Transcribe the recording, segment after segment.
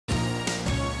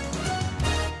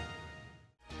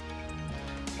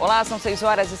Olá, são 6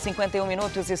 horas e 51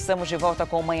 minutos. Estamos de volta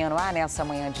com o Manhã no Ar nessa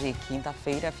manhã de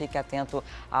quinta-feira. Fique atento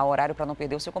ao horário para não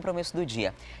perder o seu compromisso do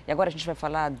dia. E agora a gente vai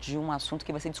falar de um assunto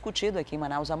que vai ser discutido aqui em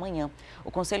Manaus amanhã. O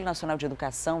Conselho Nacional de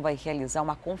Educação vai realizar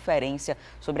uma conferência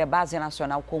sobre a Base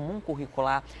Nacional Comum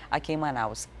Curricular aqui em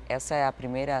Manaus. Essa é a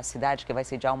primeira cidade que vai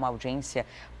sediar uma audiência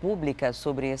pública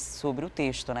sobre o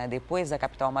texto, né? Depois da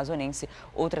capital amazonense,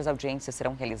 outras audiências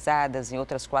serão realizadas em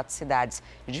outras 4 cidades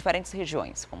de diferentes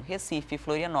regiões, como Recife,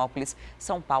 Florianópolis,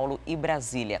 São Paulo e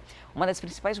Brasília. Uma das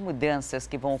principais mudanças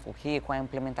que vão ocorrer com a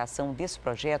implementação desse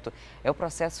projeto é o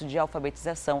processo de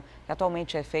alfabetização, que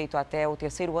atualmente é feito até o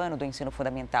 3º ano do ensino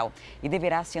fundamental e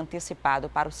deverá ser antecipado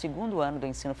para o 2º ano do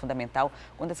ensino fundamental,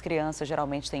 quando as crianças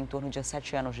geralmente têm em torno de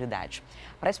 7 anos de idade.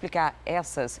 Para explicar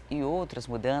essas e outras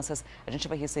mudanças, a gente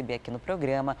vai receber aqui no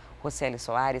programa Rocieli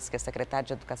Soares, que é secretária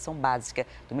de Educação Básica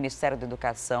do Ministério da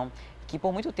Educação, que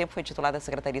por muito tempo foi titular da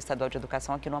Secretaria Estadual de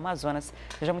Educação aqui no Amazonas.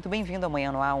 Seja muito bem-vindo ao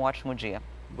Manhã no Ar, um ótimo dia.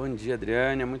 Bom dia,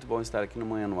 Adriane, é muito bom estar aqui no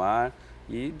Manhã no Ar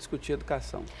e discutir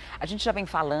educação. A gente já vem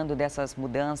falando dessas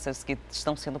mudanças que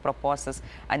estão sendo propostas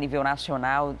a nível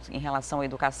nacional em relação à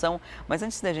educação, mas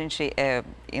antes da gente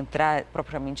entrar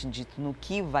propriamente dito no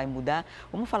que vai mudar,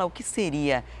 vamos falar o que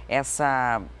seria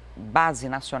essa Base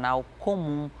Nacional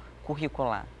Comum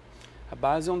Curricular. A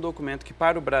base é um documento que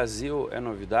para o Brasil é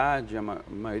novidade, a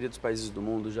maioria dos países do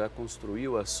mundo já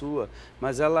construiu a sua,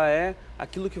 mas ela é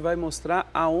aquilo que vai mostrar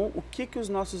o que os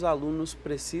nossos alunos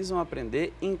precisam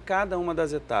aprender em cada uma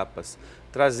das etapas,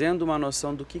 trazendo uma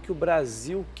noção do que o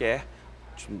Brasil quer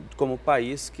como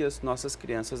país que as nossas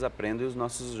crianças aprendem e os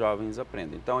nossos jovens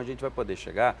aprendem. Então a gente vai poder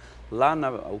chegar lá,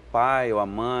 o pai ou a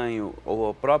mãe ou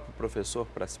o próprio professor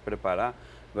para se preparar,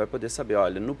 vai poder saber,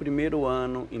 olha, no primeiro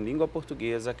ano, em língua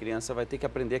portuguesa, a criança vai ter que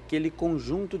aprender aquele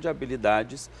conjunto de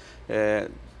habilidades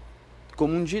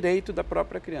como um direito da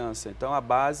própria criança. Então, a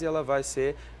base ela vai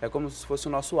ser como se fosse o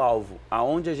nosso alvo,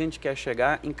 aonde a gente quer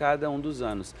chegar em cada um dos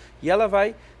anos. E ela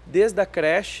vai desde a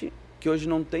creche, que hoje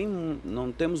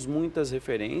não temos muitas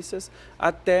referências,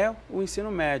 até o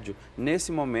ensino médio.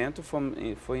 Nesse momento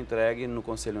foi entregue no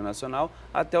Conselho Nacional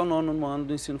até o 9º ano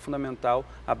do ensino fundamental.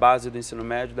 A base do ensino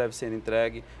médio deve ser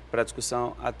entregue para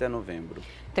discussão até novembro.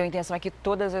 Então a intenção é que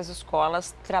todas as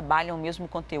escolas trabalhem o mesmo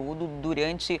conteúdo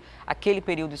durante aquele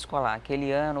período escolar.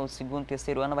 Aquele ano, o 2º,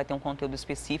 3º ano vai ter um conteúdo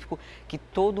específico que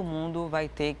todo mundo vai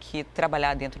ter que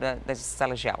trabalhar dentro das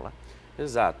salas de aula.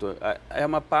 Exato. É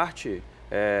uma parte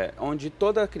onde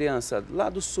toda criança, lá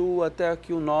do sul até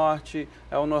aqui o norte,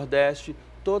 o nordeste,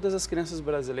 todas as crianças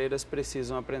brasileiras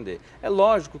precisam aprender. É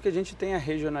lógico que a gente tem a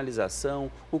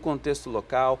regionalização, o contexto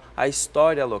local, a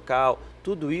história local,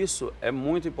 tudo isso é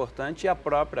muito importante e a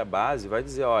própria base vai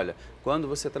dizer, olha, quando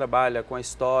você trabalha com a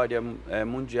história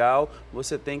mundial,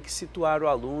 você tem que situar o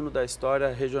aluno da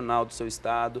história regional do seu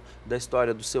estado, da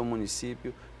história do seu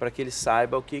município, para que ele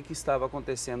saiba o que estava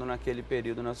acontecendo naquele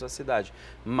período na sua cidade.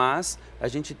 Mas a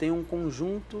gente tem um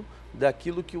conjunto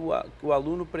daquilo que o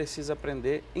aluno precisa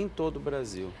aprender em todo o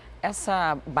Brasil.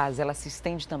 Essa base, ela se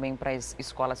estende também para as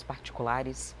escolas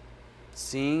particulares?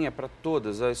 Sim, é para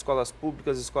todas, as escolas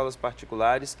públicas, as escolas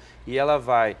particulares, e ela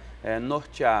vai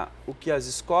nortear o que as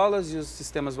escolas e os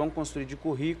sistemas vão construir de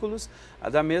currículos,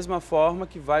 da mesma forma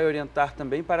que vai orientar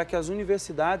também para que as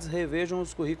universidades revejam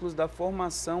os currículos da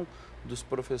formação dos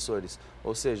professores.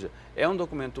 Ou seja, é um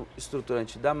documento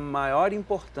estruturante da maior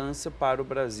importância para o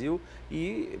Brasil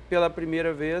e pela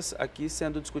primeira vez aqui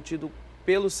sendo discutido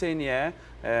pelo CNE.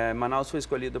 Manaus foi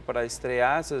escolhido para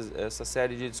estrear essa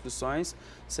série de discussões,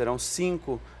 serão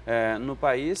 5 no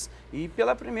país e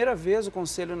pela primeira vez o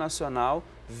Conselho Nacional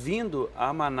vindo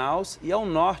a Manaus e ao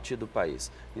norte do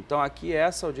país. Então aqui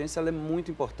essa audiência ela é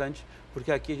muito importante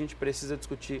porque aqui a gente precisa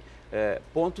discutir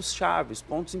pontos chaves,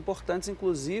 pontos importantes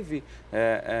inclusive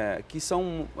que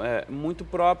são muito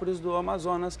próprios do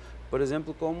Amazonas, por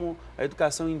exemplo, como a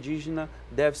educação indígena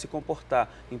deve se comportar.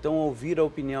 Então, ouvir a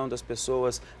opinião das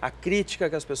pessoas, a crítica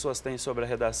que as pessoas têm sobre a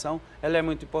redação, ela é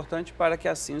muito importante para que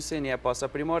assim o CNE possa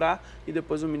aprimorar e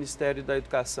depois o Ministério da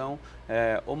Educação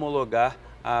homologar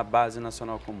a Base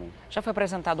Nacional Comum. Já foi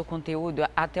apresentado o conteúdo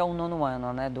até o 9º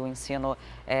ano, né, do ensino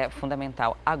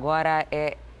fundamental. Agora,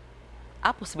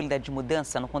 há possibilidade de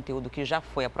mudança no conteúdo que já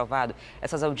foi aprovado?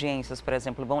 Essas audiências, por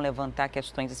exemplo, vão levantar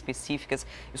questões específicas.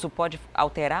 Isso pode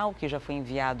alterar o que já foi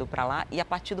enviado para lá e a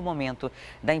partir do momento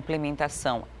da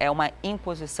implementação, é uma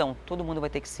imposição? Todo mundo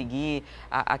vai ter que seguir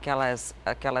aquelas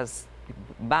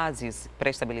bases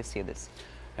pré-estabelecidas?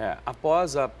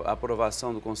 Após a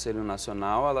aprovação do Conselho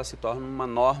Nacional, ela se torna uma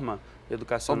norma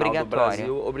educacional do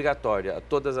Brasil, obrigatória, a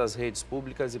todas as redes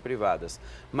públicas e privadas.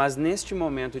 Mas neste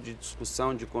momento de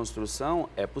discussão, de construção,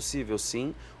 é possível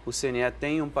sim, o CNE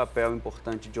tem um papel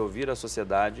importante de ouvir a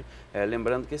sociedade,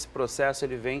 lembrando que esse processo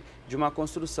ele vem de uma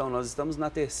construção, nós estamos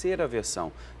na terceira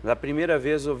versão. Na primeira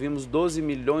vez ouvimos 12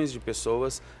 milhões de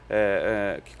pessoas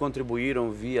que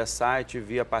contribuíram via site,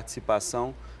 via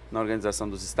participação na Organização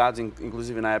dos Estados,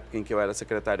 inclusive na época em que eu era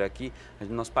secretário aqui,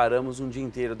 nós paramos um dia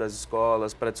inteiro das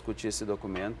escolas para discutir esse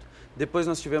documento. Depois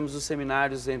nós tivemos os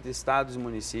seminários entre estados e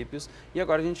municípios e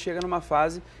agora a gente chega numa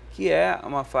fase que é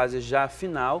uma fase já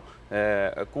final,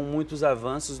 com muitos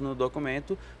avanços no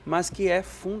documento, mas que é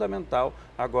fundamental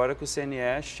agora que o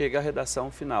CNE chega à redação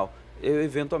final.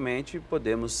 Eventualmente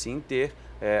podemos sim ter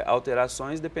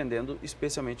alterações, dependendo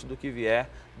especialmente do que vier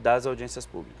das audiências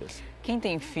públicas. Quem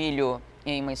tem filho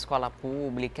em uma escola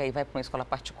pública e vai para uma escola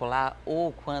particular,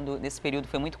 ou quando, nesse período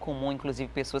foi muito comum, inclusive,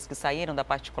 pessoas que saíram da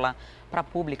particular para a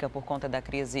pública por conta da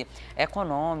crise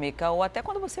econômica, ou até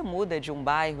quando você muda de um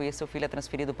bairro e seu filho é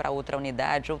transferido para outra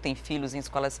unidade, ou tem filhos em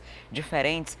escolas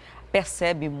diferentes,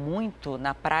 percebe muito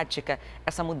na prática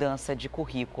essa mudança de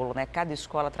currículo, né? Cada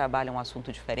escola trabalha um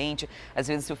assunto diferente, às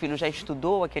vezes seu filho já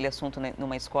estudou aquele assunto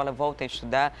numa escola, volta a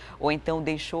estudar, ou então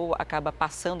acaba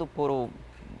passando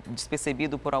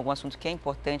despercebido por algum assunto que é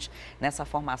importante nessa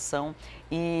formação.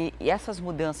 E essas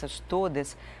mudanças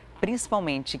todas,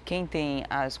 principalmente quem tem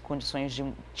as condições de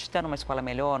estar numa escola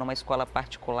melhor, numa escola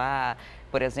particular,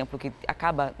 por exemplo, que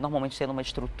acaba normalmente tendo uma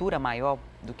estrutura maior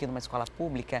do que numa escola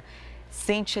pública,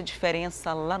 sente a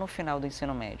diferença lá no final do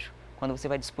ensino médio, quando você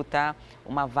vai disputar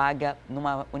uma vaga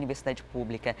numa universidade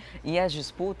pública. E as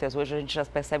disputas, hoje a gente já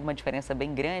percebe uma diferença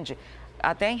bem grande,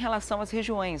 até em relação às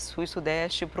regiões, sul e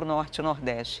sudeste para o norte e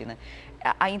nordeste, né?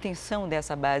 A intenção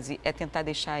dessa base é tentar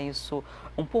deixar isso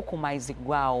um pouco mais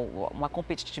igual, uma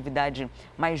competitividade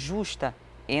mais justa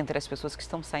entre as pessoas que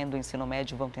estão saindo do ensino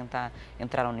médio e vão tentar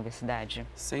entrar na universidade?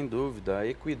 Sem dúvida, a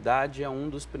equidade é um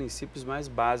dos princípios mais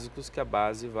básicos que a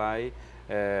base vai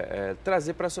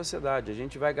trazer para a sociedade. A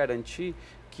gente vai garantir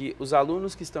que os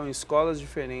alunos que estão em escolas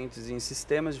diferentes, em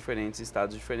sistemas diferentes, em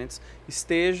estados diferentes,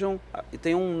 estejam e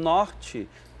tenham um norte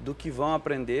do que vão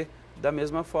aprender da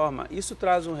mesma forma. Isso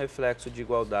traz um reflexo de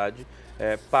igualdade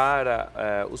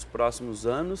para os próximos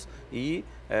anos e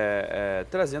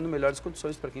trazendo melhores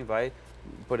condições para quem vai,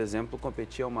 por exemplo,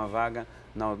 competir a uma vaga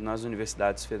nas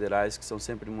universidades federais, que são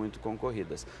sempre muito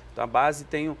concorridas. Então, a base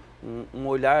tem um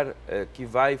olhar que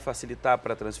vai facilitar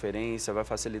para a transferência, vai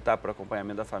facilitar para o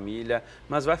acompanhamento da família,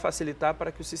 mas vai facilitar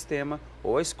para que o sistema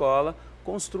ou a escola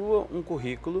construa um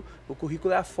currículo. O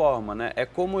currículo é a forma, né? É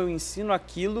como eu ensino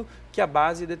aquilo que a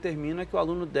base determina que o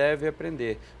aluno deve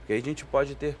aprender. Porque aí a gente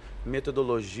pode ter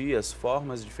metodologias,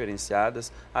 formas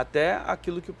diferenciadas, até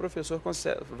aquilo que o professor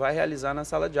vai realizar na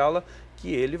sala de aula,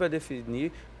 que ele vai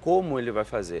definir como ele vai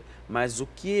fazer. Mas o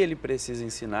que ele precisa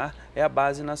ensinar é a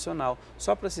base nacional.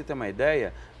 Só para você ter uma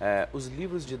ideia, os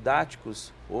livros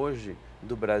didáticos hoje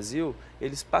do Brasil,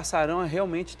 eles passarão a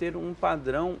realmente ter um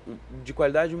padrão de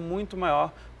qualidade muito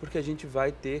maior, porque a gente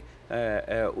vai ter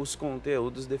os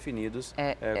conteúdos definidos.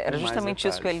 Era justamente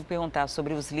isso que eu ia lhe perguntar,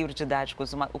 sobre os livros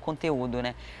didáticos, o conteúdo,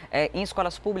 né? Em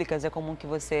escolas públicas é comum que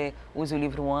você use o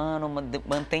livro um ano,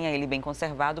 mantenha ele bem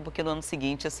conservado, porque no ano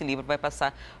seguinte esse livro vai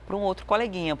passar para um outro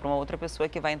coleguinha, para uma outra pessoa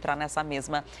que vai entrar nessa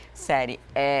mesma série.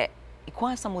 E com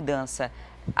essa mudança,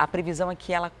 a previsão é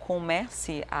que ela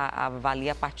comece a valer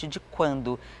a partir de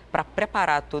quando? Para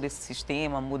preparar todo esse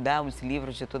sistema, mudar os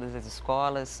livros de todas as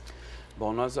escolas?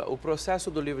 Bom, o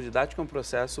processo do livro didático é um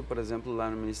processo, por exemplo, lá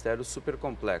no Ministério, super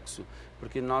complexo,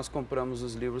 porque nós compramos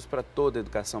os livros para toda a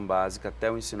educação básica, até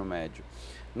o ensino médio.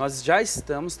 Nós já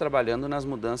estamos trabalhando nas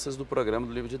mudanças do programa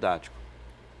do livro didático.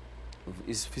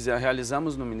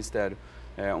 Realizamos no Ministério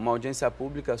uma audiência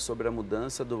pública sobre a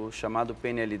mudança do chamado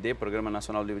PNLD, Programa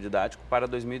Nacional do Livro Didático, para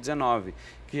 2019,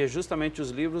 que é justamente os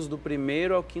livros do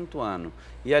 1º ao 5º ano.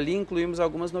 E ali incluímos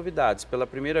algumas novidades. Pela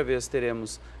primeira vez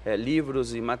teremos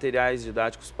livros e materiais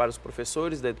didáticos para os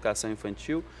professores da educação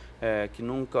infantil, que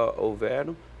nunca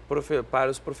houveram. Para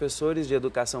os professores de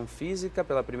educação física,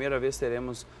 pela primeira vez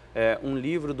teremos um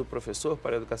livro do professor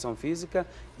para a educação física,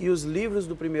 e os livros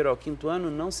do 1º ao 5º ano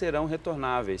não serão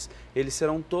retornáveis, eles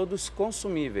serão todos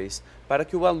consumíveis, para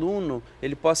que o aluno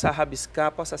ele possa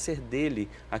rabiscar, possa ser dele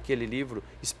aquele livro,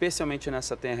 especialmente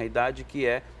nessa tenra idade, que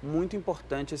é muito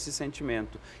importante esse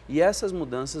sentimento. E essas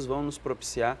mudanças vão nos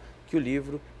propiciar que o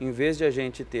livro, em vez de a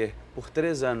gente ter por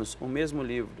 3 anos o mesmo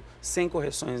livro, sem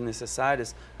correções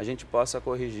necessárias, a gente possa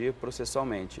corrigir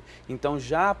processualmente. Então,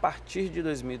 já a partir de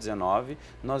 2019,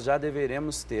 nós já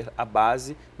deveremos ter a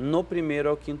base no 1º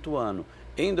ao 5º ano.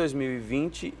 Em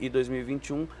 2020 e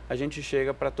 2021, a gente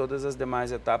chega para todas as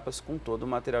demais etapas com todo o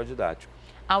material didático.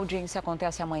 A audiência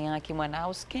acontece amanhã aqui em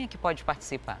Manaus. Quem é que pode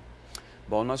participar?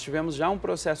 Bom, nós tivemos já um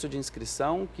processo de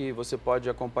inscrição que você pode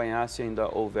acompanhar, se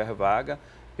ainda houver vaga,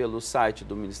 pelo site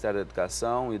do Ministério da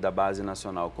Educação e da Base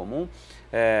Nacional Comum.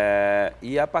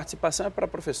 E a participação é para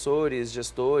professores,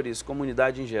 gestores,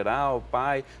 comunidade em geral,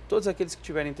 pai, todos aqueles que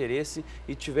tiverem interesse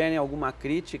e tiverem alguma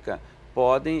crítica,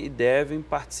 podem e devem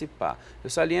participar. Eu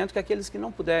saliento que aqueles que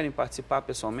não puderem participar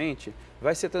pessoalmente,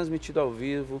 vai ser transmitido ao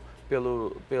vivo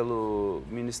pelo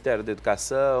Ministério da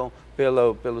Educação,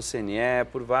 pelo CNE,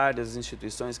 por várias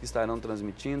instituições que estarão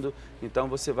transmitindo. Então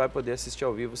você vai poder assistir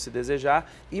ao vivo se desejar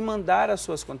e mandar as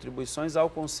suas contribuições ao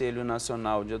Conselho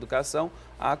Nacional de Educação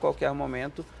a qualquer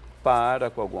momento,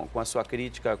 com a sua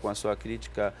crítica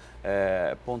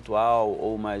pontual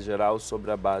ou mais geral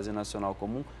sobre a Base Nacional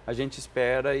Comum. A gente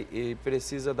espera e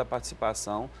precisa da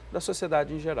participação da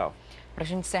sociedade em geral. Para a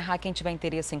gente encerrar, quem tiver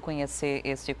interesse em conhecer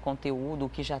esse conteúdo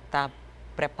que já está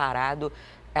preparado,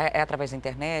 é através da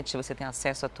internet? Você tem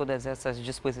acesso a todas essas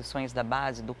disposições da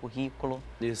base, do currículo?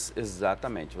 Isso,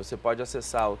 exatamente. Você pode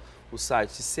acessar o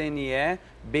site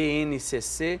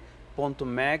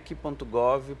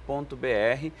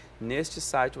cnebncc.mec.gov.br. Neste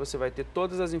site você vai ter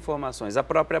todas as informações, a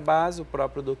própria base, o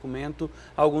próprio documento,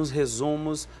 alguns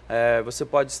resumos, você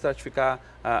pode estratificar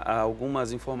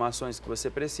algumas informações que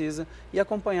você precisa e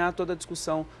acompanhar toda a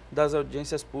discussão das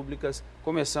audiências públicas,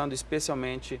 começando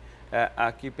especialmente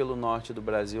aqui pelo norte do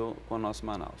Brasil com o nosso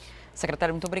Manaus.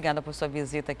 Secretário, muito obrigada por sua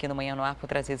visita aqui no Manhã no Ar, por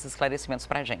trazer esses esclarecimentos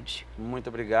para a gente. Muito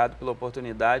obrigado pela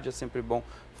oportunidade, é sempre bom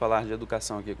falar de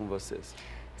educação aqui com vocês.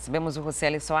 Recebemos o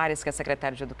Rocieli Soares, que é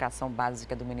secretário de Educação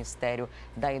Básica do Ministério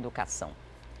da Educação.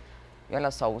 E olha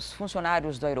só, os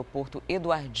funcionários do aeroporto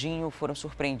Eduardinho foram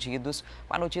surpreendidos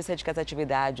com a notícia de que as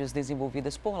atividades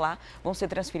desenvolvidas por lá vão ser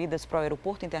transferidas para o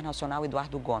Aeroporto Internacional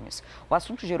Eduardo Gomes. O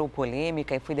assunto gerou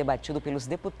polêmica e foi debatido pelos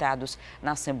deputados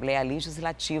na Assembleia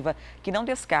Legislativa, que não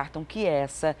descartam que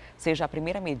essa seja a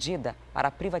primeira medida para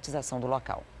a privatização do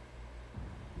local.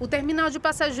 O Terminal de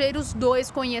Passageiros 2,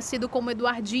 conhecido como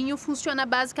Eduardinho, funciona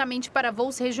basicamente para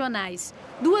voos regionais.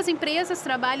 Duas empresas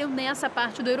trabalham nessa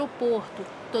parte do aeroporto.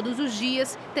 Todos os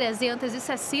dias,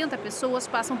 360 pessoas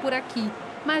passam por aqui.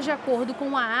 Mas, de acordo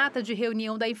com a ata de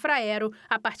reunião da Infraero,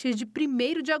 a partir de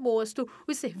 1º de agosto,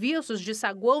 os serviços de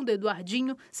saguão do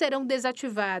Eduardinho serão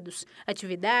desativados.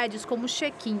 Atividades como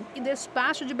check-in e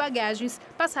despacho de bagagens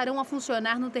passarão a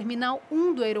funcionar no Terminal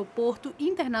 1 do Aeroporto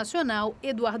Internacional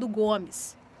Eduardo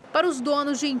Gomes. Para os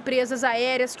donos de empresas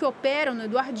aéreas que operam no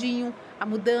Eduardinho, a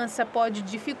mudança pode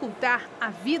dificultar a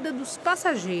vida dos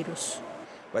passageiros.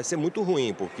 Vai ser muito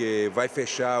ruim, porque vai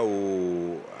fechar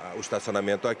o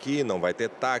estacionamento aqui, não vai ter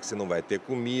táxi, não vai ter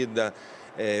comida,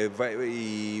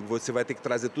 e você vai ter que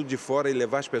trazer tudo de fora e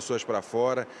levar as pessoas para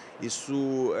fora.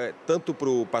 Isso, tanto para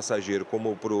o passageiro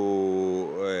como para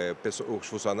os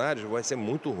funcionários, vai ser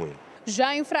muito ruim. Já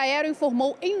a Infraero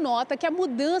informou em nota que a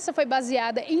mudança foi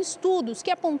baseada em estudos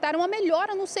que apontaram a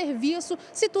melhora no serviço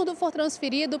se tudo for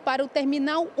transferido para o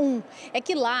Terminal 1. É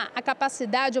que lá a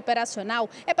capacidade operacional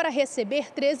é para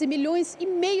receber 13,5 milhões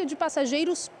de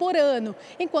passageiros por ano,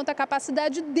 enquanto a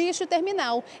capacidade deste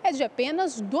terminal é de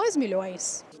apenas 2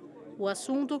 milhões. O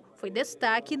assunto foi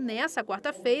destaque nesta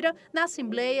quarta-feira na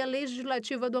Assembleia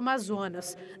Legislativa do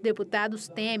Amazonas. Deputados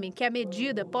temem que a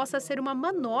medida possa ser uma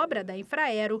manobra da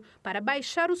Infraero para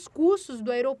baixar os custos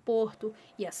do aeroporto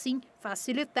e, assim,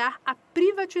 facilitar a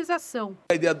privatização.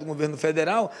 A ideia do governo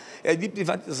federal é de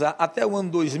privatizar até o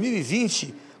ano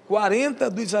 2020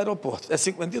 40 dos aeroportos. É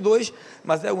 52,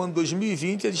 mas até o ano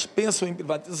 2020 eles pensam em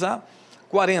privatizar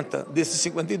 40 desses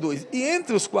 52. E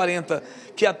entre os 40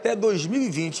 que até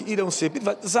 2020 irão ser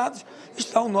privatizados,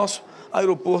 está o nosso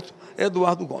aeroporto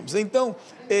Eduardo Gomes. Então,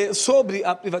 sobre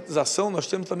a privatização, nós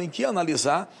temos também que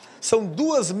analisar, são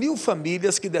 2.000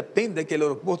 famílias que dependem daquele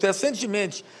aeroporto.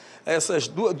 Recentemente, essas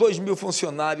 2.000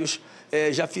 funcionários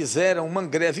já fizeram uma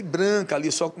greve branca ali,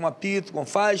 só com apito, com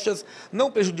faixas, não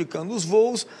prejudicando os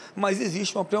voos, mas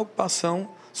existe uma preocupação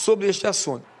sobre este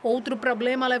assunto. Outro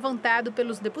problema levantado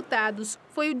pelos deputados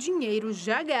foi o dinheiro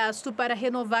já gasto para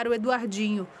renovar o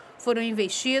Eduardinho. Foram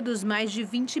investidos mais de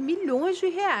 20 milhões de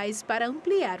reais para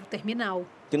ampliar o terminal.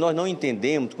 Que nós não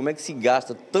entendemos como é que se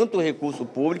gasta tanto recurso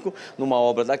público numa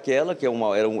obra daquela, que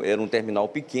era um terminal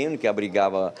pequeno, que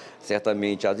abrigava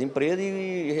certamente as empresas,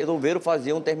 e resolveram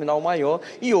fazer um terminal maior.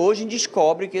 E hoje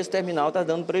descobre que esse terminal está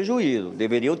dando prejuízo.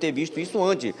 Deveriam ter visto isso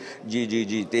antes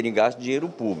de terem gasto dinheiro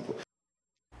público.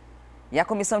 E a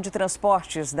Comissão de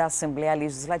Transportes da Assembleia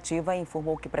Legislativa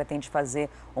informou que pretende fazer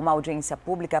uma audiência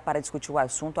pública para discutir o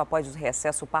assunto após o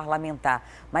recesso parlamentar.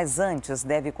 Mas antes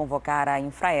deve convocar a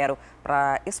Infraero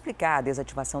para explicar a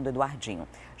desativação do Eduardinho.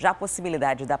 Já a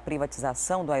possibilidade da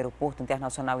privatização do Aeroporto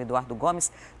Internacional Eduardo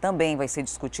Gomes também vai ser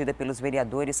discutida pelos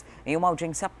vereadores em uma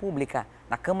audiência pública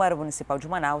na Câmara Municipal de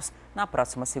Manaus na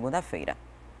próxima segunda-feira.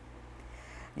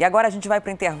 E agora a gente vai para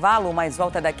o intervalo, mas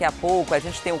volta daqui a pouco. A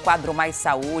gente tem o quadro Mais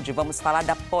Saúde. Vamos falar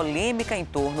da polêmica em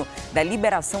torno da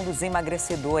liberação dos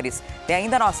emagrecedores. Tem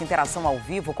ainda a nossa interação ao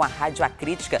vivo com a Rádio A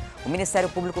Crítica. O Ministério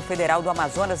Público Federal do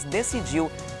Amazonas decidiu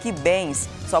que bens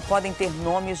só podem ter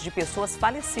nomes de pessoas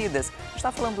falecidas. A gente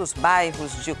está falando dos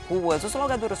bairros, de ruas, os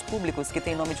logadouros públicos que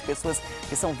têm nome de pessoas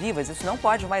que são vivas. Isso não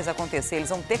pode mais acontecer. Eles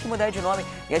vão ter que mudar de nome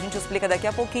e a gente explica daqui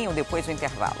a pouquinho, depois do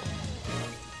intervalo.